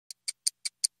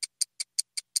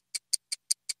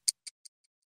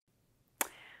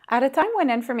At a time when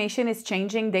information is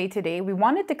changing day to day, we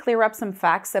wanted to clear up some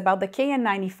facts about the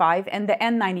KN95 and the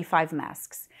N95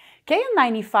 masks.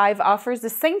 KN95 offers the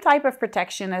same type of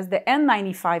protection as the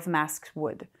N95 masks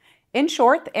would. In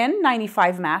short,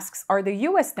 N95 masks are the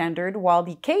US standard, while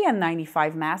the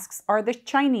KN95 masks are the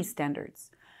Chinese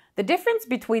standards. The difference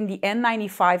between the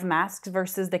N95 masks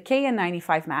versus the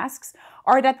KN95 masks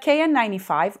are that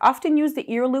KN95 often use the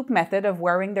ear loop method of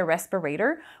wearing the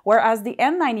respirator, whereas the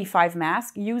N95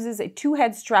 mask uses a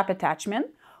two-head strap attachment,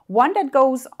 one that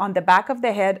goes on the back of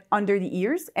the head under the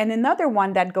ears and another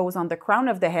one that goes on the crown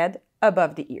of the head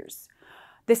above the ears.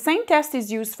 The same test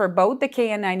is used for both the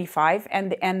KN95 and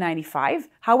the N95,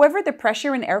 however, the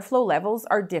pressure and airflow levels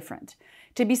are different.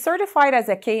 To be certified as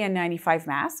a KN95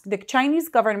 mask, the Chinese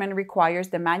government requires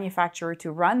the manufacturer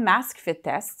to run mask fit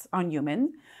tests on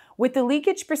humans with a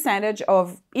leakage percentage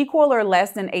of equal or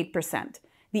less than 8%.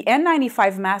 The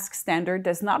N95 mask standard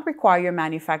does not require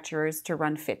manufacturers to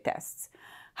run fit tests.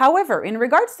 However, in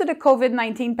regards to the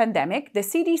COVID-19 pandemic, the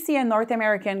CDC and North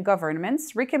American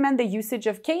governments recommend the usage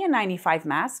of KN95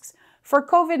 masks for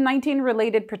COVID-19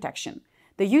 related protection.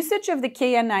 The usage of the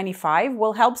KN95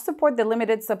 will help support the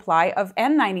limited supply of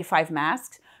N95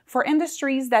 masks for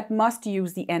industries that must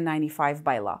use the N95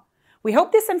 by law. We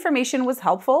hope this information was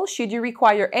helpful. Should you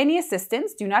require any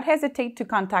assistance, do not hesitate to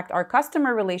contact our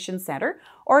Customer Relations Center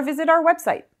or visit our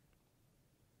website.